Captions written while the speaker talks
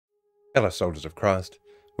Fellow soldiers of Christ,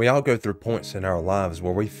 we all go through points in our lives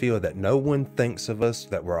where we feel that no one thinks of us,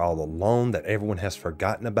 that we're all alone, that everyone has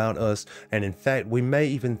forgotten about us, and in fact, we may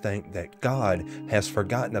even think that God has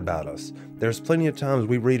forgotten about us. There's plenty of times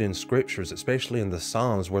we read in scriptures, especially in the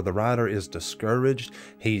Psalms, where the writer is discouraged.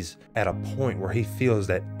 He's at a point where he feels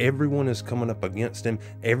that everyone is coming up against him,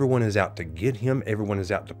 everyone is out to get him, everyone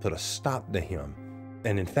is out to put a stop to him.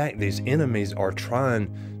 And in fact, these enemies are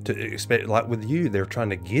trying to expect, like with you, they're trying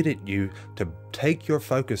to get at you to take your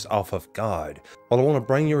focus off of God. Well, I want to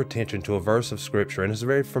bring your attention to a verse of scripture, and it's a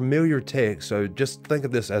very familiar text, so just think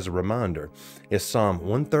of this as a reminder. It's Psalm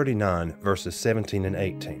 139, verses 17 and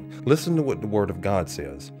 18. Listen to what the word of God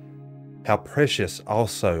says. How precious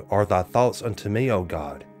also are thy thoughts unto me, O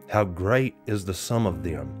God. How great is the sum of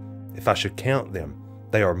them. If I should count them,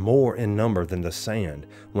 they are more in number than the sand.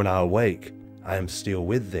 When I awake, I am still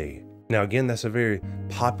with thee. Now again, that's a very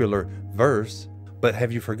popular verse, but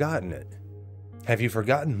have you forgotten it? Have you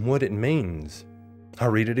forgotten what it means?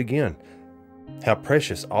 I'll read it again. How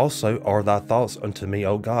precious also are thy thoughts unto me,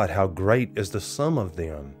 O God. How great is the sum of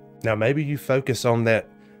them. Now maybe you focus on that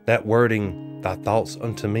wording, thy thoughts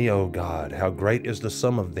unto me, O God. How great is the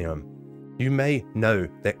sum of them. You may know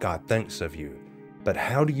that God thinks of you, but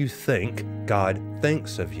how do you think God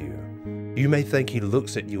thinks of you? You may think he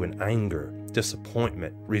looks at you in anger,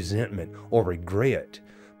 disappointment, resentment, or regret.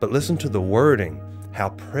 But listen to the wording. How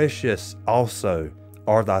precious also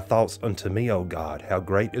are thy thoughts unto me, O God. How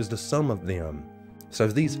great is the sum of them. So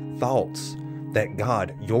these thoughts that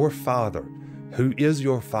God, your Father, who is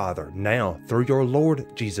your Father now through your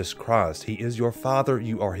Lord Jesus Christ, he is your Father,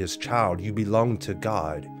 you are his child, you belong to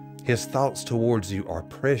God. His thoughts towards you are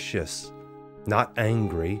precious, not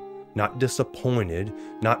angry, not disappointed,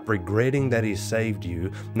 not regretting that he saved you,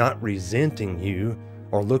 not resenting you,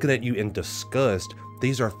 or looking at you in disgust.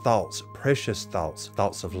 These are thoughts, precious thoughts,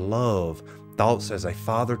 thoughts of love, thoughts as a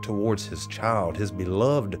father towards his child, his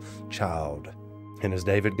beloved child. And as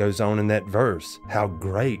David goes on in that verse, how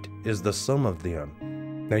great is the sum of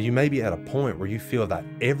them. Now you may be at a point where you feel that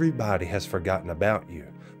everybody has forgotten about you.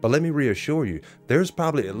 But let me reassure you, there's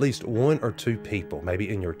probably at least one or two people, maybe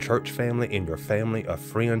in your church family, in your family, a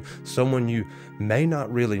friend, someone you may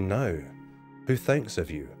not really know, who thinks of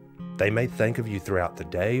you. They may think of you throughout the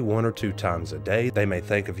day, one or two times a day. They may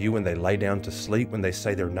think of you when they lay down to sleep, when they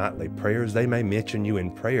say their nightly prayers. They may mention you in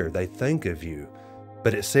prayer. They think of you.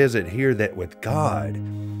 But it says it here that with God,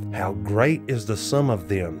 how great is the sum of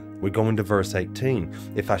them. We go into verse 18.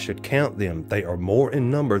 If I should count them, they are more in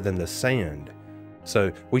number than the sand.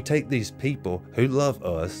 So we take these people who love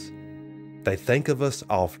us, they think of us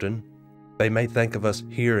often, they may think of us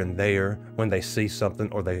here and there when they see something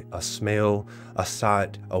or a smell, a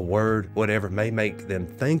sight, a word, whatever may make them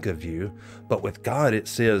think of you. But with God it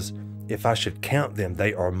says, if I should count them,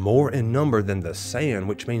 they are more in number than the sand,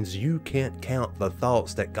 which means you can't count the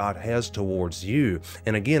thoughts that God has towards you.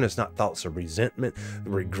 And again, it's not thoughts of resentment,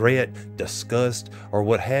 regret, disgust, or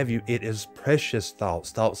what have you. It is precious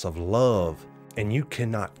thoughts, thoughts of love. And you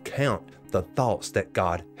cannot count the thoughts that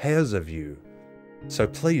God has of you. So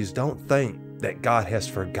please don't think that God has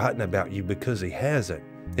forgotten about you, because he hasn't.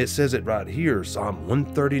 It says it right here, Psalm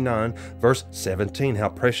 139, verse 17. How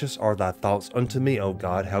precious are thy thoughts unto me, O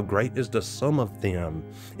God. How great is the sum of them.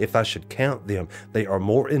 If I should count them, they are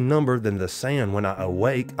more in number than the sand. When I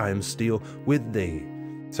awake, I am still with thee.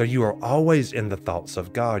 So you are always in the thoughts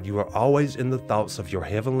of God. You are always in the thoughts of your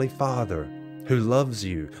heavenly Father, who loves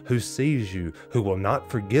you, who sees you, who will not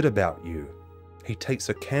forget about you. He takes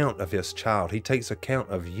account of his child. He takes account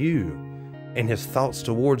of you. And his thoughts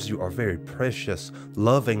towards you are very precious,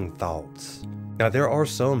 loving thoughts. Now, there are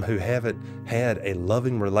some who haven't had a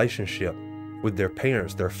loving relationship with their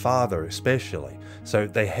parents, their father especially. So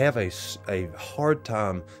they have a hard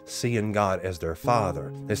time seeing God as their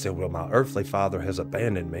father. They say, well, my earthly father has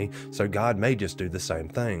abandoned me, so God may just do the same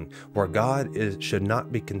thing. Where God should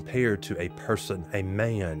not be compared to a person, a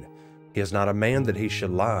man. He is not a man that he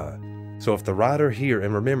should lie. So if the writer here,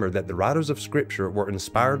 and remember that the writers of Scripture were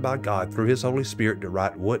inspired by God through his Holy Spirit to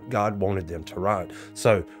write what God wanted them to write.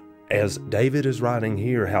 So as David is writing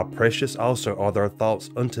here, how precious also are their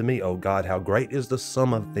thoughts unto me, O God. How great is the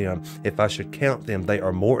sum of them. If I should count them, they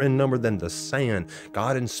are more in number than the sand.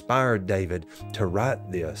 God inspired David to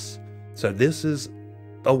write this. So this is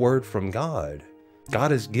a word from God.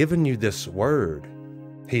 God has given you this word.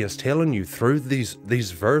 He is telling you through these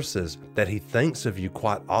verses that he thinks of you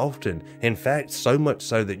quite often. In fact, so much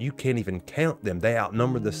so that you can't even count them. They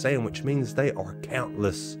outnumber the sand, which means they are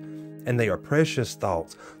countless. And they are precious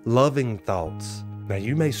thoughts, loving thoughts. Now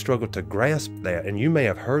you may struggle to grasp that, and you may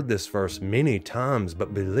have heard this verse many times,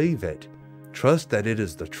 but believe it. Trust that it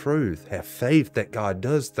is the truth. Have faith that God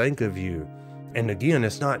does think of you. And again,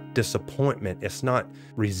 it's not disappointment. It's not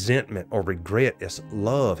resentment or regret. It's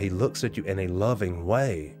love. He looks at you in a loving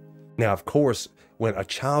way. Now, of course, when a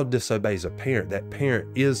child disobeys a parent, that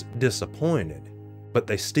parent is disappointed, but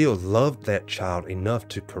they still loved that child enough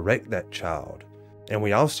to correct that child. And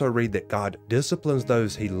we also read that God disciplines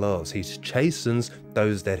those he loves. He chastens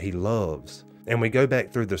those that he loves. And we go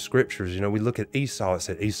back through the scriptures, we look at Esau. It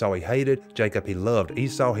said Esau he hated, Jacob he loved.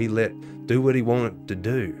 Esau he let do what he wanted to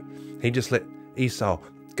do. He just let Esau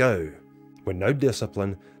go with no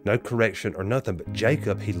discipline, no correction or nothing. But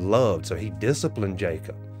Jacob he loved, so he disciplined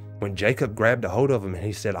Jacob. When Jacob grabbed a hold of him and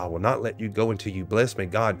he said, I will not let you go until you bless me,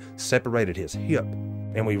 God separated his hip.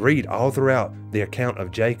 And we read all throughout the account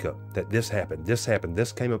of Jacob that this happened,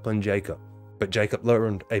 this came upon Jacob. But Jacob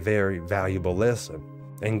learned a very valuable lesson.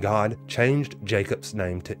 And God changed Jacob's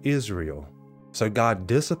name to Israel. So God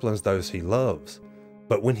disciplines those he loves.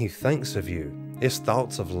 But when he thinks of you, it's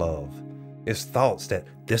thoughts of love. It's thoughts that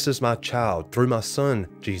this is my child through my son,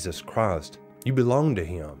 Jesus Christ. You belong to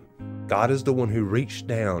him. God is the one who reached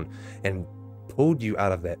down and pulled you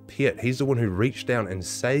out of that pit. He's the one who reached down and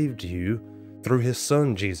saved you through his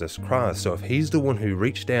son, Jesus Christ. So if he's the one who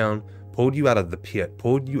reached down, pulled you out of the pit,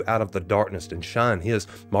 pulled you out of the darkness and shined his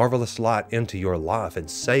marvelous light into your life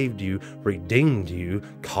and saved you, redeemed you,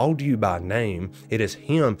 called you by name, it is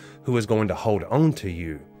him who is going to hold on to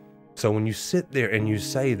you. So when you sit there and you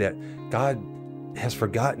say that God has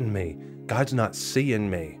forgotten me, God's not seeing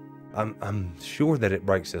me, I'm sure that it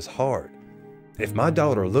breaks his heart. If my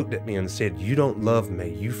daughter looked at me and said, you don't love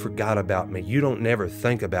me, you forgot about me, you don't never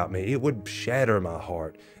think about me, it would shatter my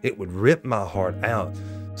heart. It would rip my heart out.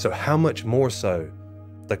 So how much more so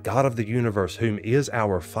the God of the universe, whom is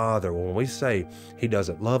our Father, when we say he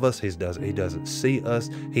doesn't love us, he doesn't see us,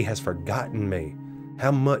 he has forgotten me,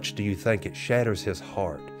 how much do you think it shatters his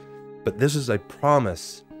heart? But this is a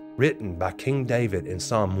promise written by King David in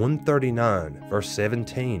Psalm 139, verse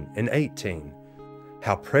 17 and 18.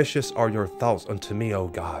 How precious are your thoughts unto me, O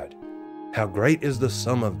God! How great is the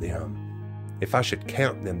sum of them! If I should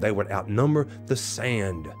count them, they would outnumber the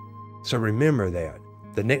sand. So remember that.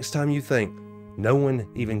 The next time you think, no one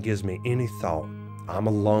even gives me any thought, I'm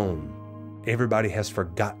alone, everybody has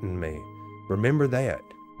forgotten me, remember that.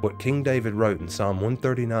 What King David wrote in Psalm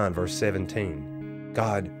 139, verse 17.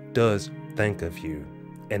 God does think of you,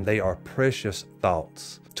 and they are precious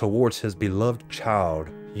thoughts towards his beloved child,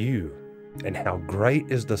 you. And how great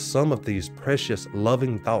is the sum of these precious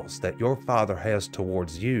loving thoughts that your Father has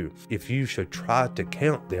towards you. If you should try to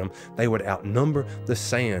count them, they would outnumber the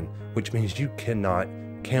sand, which means you cannot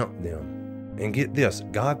count them. And get this,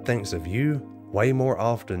 God thinks of you way more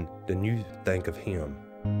often than you think of him.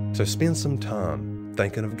 So spend some time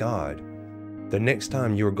thinking of God. The next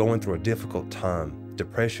time you're going through a difficult time,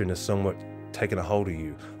 depression is somewhat taking a hold of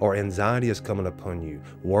you, or anxiety is coming upon you,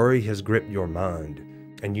 worry has gripped your mind,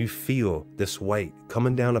 and you feel this weight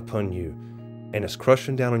coming down upon you, and it's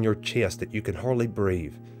crushing down on your chest that you can hardly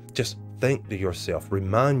breathe. Just think to yourself,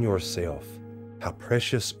 remind yourself, how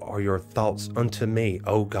precious are your thoughts unto me,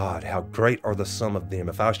 O God, how great are the sum of them.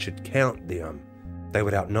 If I should count them, they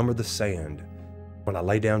would outnumber the sand. When I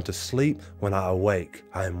lay down to sleep, when I awake,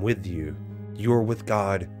 I am with you. You are with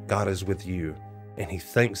God, God is with you, and he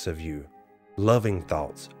thinks of you. Loving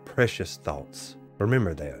thoughts, precious thoughts.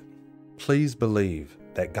 Remember that. Please believe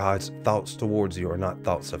that God's thoughts towards you are not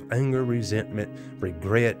thoughts of anger, resentment,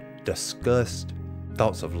 regret, disgust,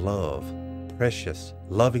 thoughts of love, precious,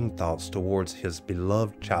 loving thoughts towards his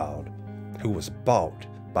beloved child, who was bought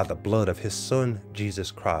by the blood of his Son,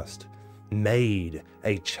 Jesus Christ, made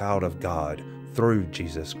a child of God through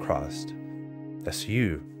Jesus Christ. That's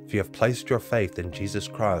you. If you have placed your faith in Jesus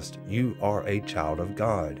Christ, you are a child of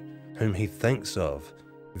God, whom he thinks of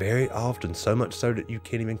very often, so much so that you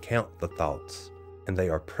can't even count the thoughts. And they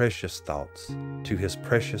are precious thoughts to his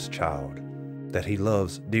precious child that he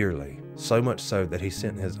loves dearly, so much so that he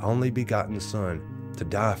sent his only begotten Son to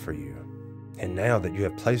die for you. And now that you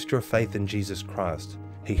have placed your faith in Jesus Christ,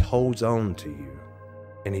 he holds on to you,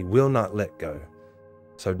 and he will not let go.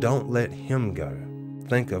 So don't let him go.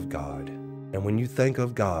 Think of God. And when you think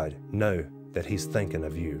of God, know that he's thinking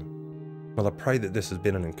of you. Well, I pray that this has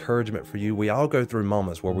been an encouragement for you. We all go through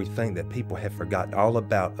moments where we think that people have forgotten all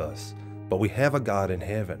about us, but we have a God in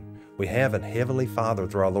heaven. We have a heavenly Father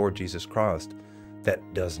through our Lord Jesus Christ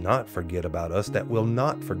that does not forget about us, that will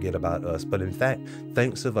not forget about us, but in fact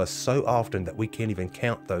thinks of us so often that we can't even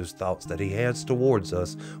count those thoughts that he has towards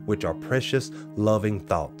us, which are precious, loving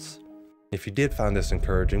thoughts. If you did find this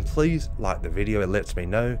encouraging, please like the video. It lets me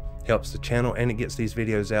know, helps the channel, and it gets these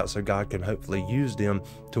videos out so God can hopefully use them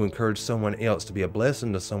to encourage someone else, to be a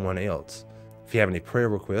blessing to someone else. If you have any prayer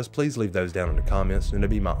requests, please leave those down in the comments, and it'd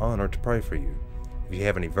be my honor to pray for you. If you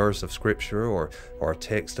have any verse of scripture or a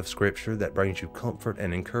text of scripture that brings you comfort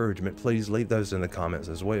and encouragement, please leave those in the comments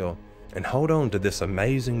as well. And hold on to this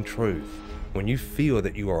amazing truth. When you feel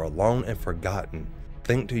that you are alone and forgotten,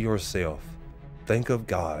 think to yourself, think of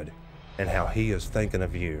God and how He is thinking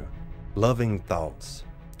of you. Loving thoughts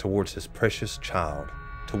towards His precious child,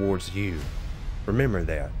 towards you. Remember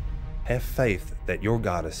that. Have faith that your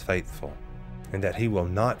God is faithful and that He will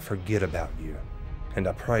not forget about you. And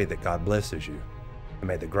I pray that God blesses you. And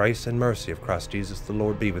may the grace and mercy of Christ Jesus the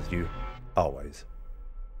Lord be with you always.